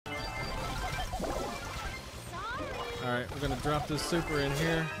Alright, we're gonna drop this super in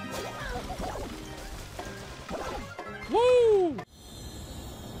here. Woo!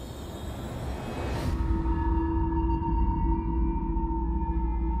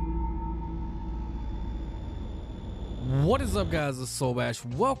 What is up, guys? It's Solbash.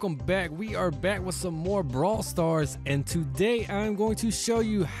 Welcome back. We are back with some more Brawl Stars, and today I'm going to show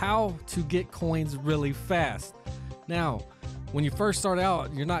you how to get coins really fast. Now, when you first start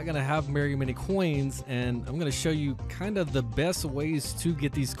out, you're not going to have very many coins, and I'm going to show you kind of the best ways to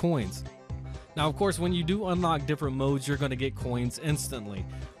get these coins. Now, of course, when you do unlock different modes, you're going to get coins instantly.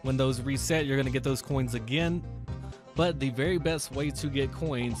 When those reset, you're going to get those coins again. But the very best way to get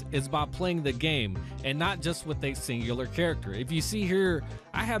coins is by playing the game and not just with a singular character. If you see here,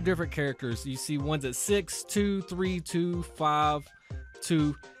 I have different characters. You see ones at 6, 2, 3, 2, 5,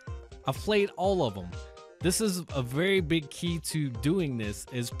 2. I've played all of them. This is a very big key to doing this,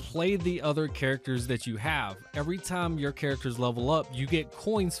 is play the other characters that you have. Every time your characters level up, you get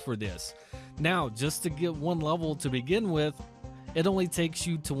coins for this. Now, just to get one level to begin with, it only takes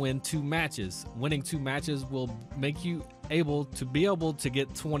you to win 2 matches. Winning 2 matches will make you able to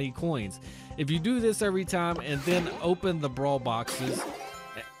get 20 coins. If you do this every time and then open the brawl boxes,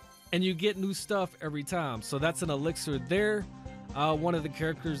 and you get new stuff every time. So that's an elixir there. One of the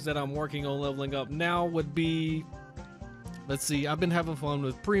characters that I'm working on leveling up now would be, let's see, I've been having fun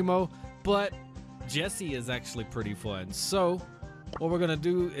with Primo, but Jesse is actually pretty fun. So what we're gonna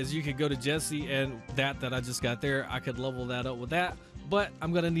do is you could go to Jesse, and that I just got there, I could level that up with that, but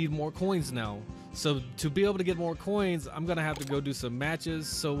I'm gonna need more coins now. So to be able to get more coins, I'm gonna have to go do some matches.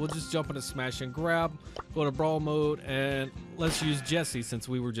 So we'll just jump into smash and grab, go to brawl mode, and let's use Jesse since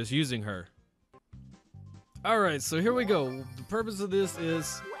we were just using her. Alright, so here we go. The purpose of this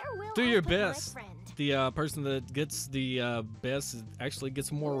is do your best. The person that gets the best actually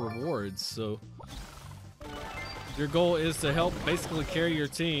gets more rewards. So your goal is to help basically carry your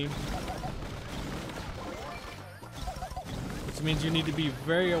team, which means you need to be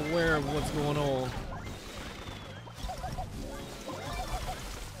very aware of what's going on.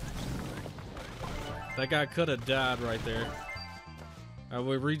 That guy could have died right there. Alright,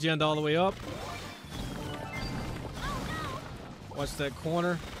 we regened all the way up. Watch that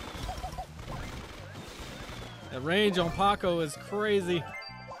corner. That range on Paco is crazy.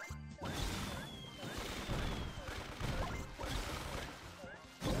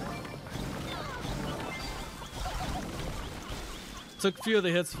 Took a few of the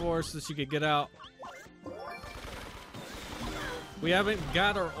hits for her so she could get out. We haven't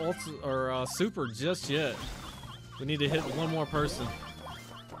got our ult or super just yet. We need to hit one more person.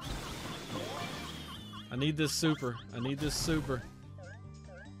 I need this super. I need this super.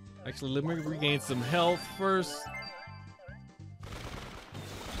 Actually, let me regain some health first.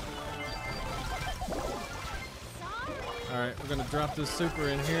 Alright, we're gonna drop this super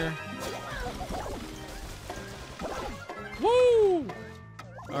in here. Woo!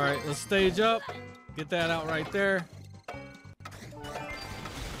 Alright, let's stage up. Get that out right there.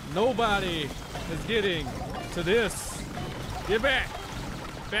 Nobody is getting to this. Get back!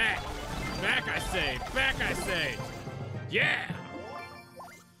 Back! Back, I say! Back, I say! Yeah!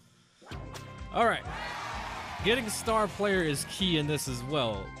 Alright. Getting star player is key in this as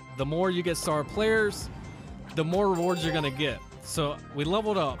well. The more you get star players, the more rewards you're gonna get. So we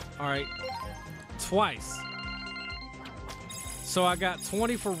leveled up, alright, twice. So I got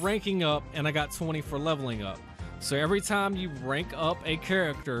 20 for ranking up, and I got 20 for leveling up. So every time you rank up a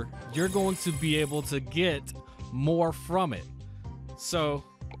character, you're going to be able to get more from it. So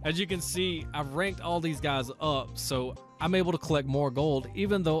as you can see, I've ranked all these guys up, so I'm able to collect more gold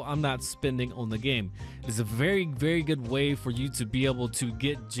even though I'm not spending on the game. It's a very, very good way for you to be able to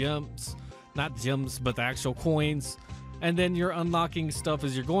get gems, not gems, but the actual coins. And then you're unlocking stuff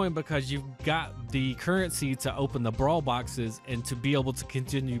as you're going because you've got the currency to open the brawl boxes and to be able to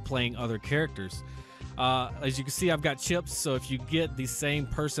continue playing other characters. As you can see, I've got chips, so if you get the same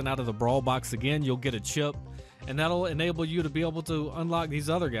person out of the brawl box again, you'll get a chip. And that'll enable you to be able to unlock these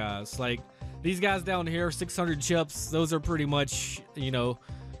other guys. Like these guys down here, 600 chips, those are pretty much, you know,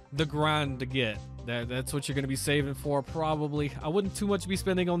 the grind to get. That's what you're going to be saving for probably. I wouldn't too much be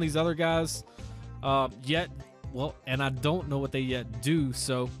spending on these other guys yet. Well, and I don't know what they yet do,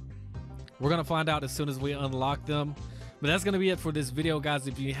 so we're going to find out as soon as we unlock them. But that's going to be it for this video, guys.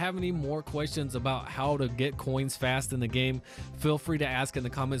 If you have any more questions about how to get coins fast in the game, feel free to ask in the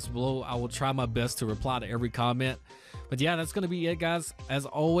comments below. I will try my best to reply to every comment. But yeah, that's going to be it, guys. As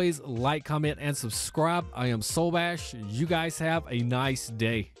always, like, comment, and subscribe. I am Solbash. You guys have a nice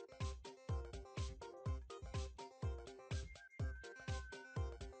day.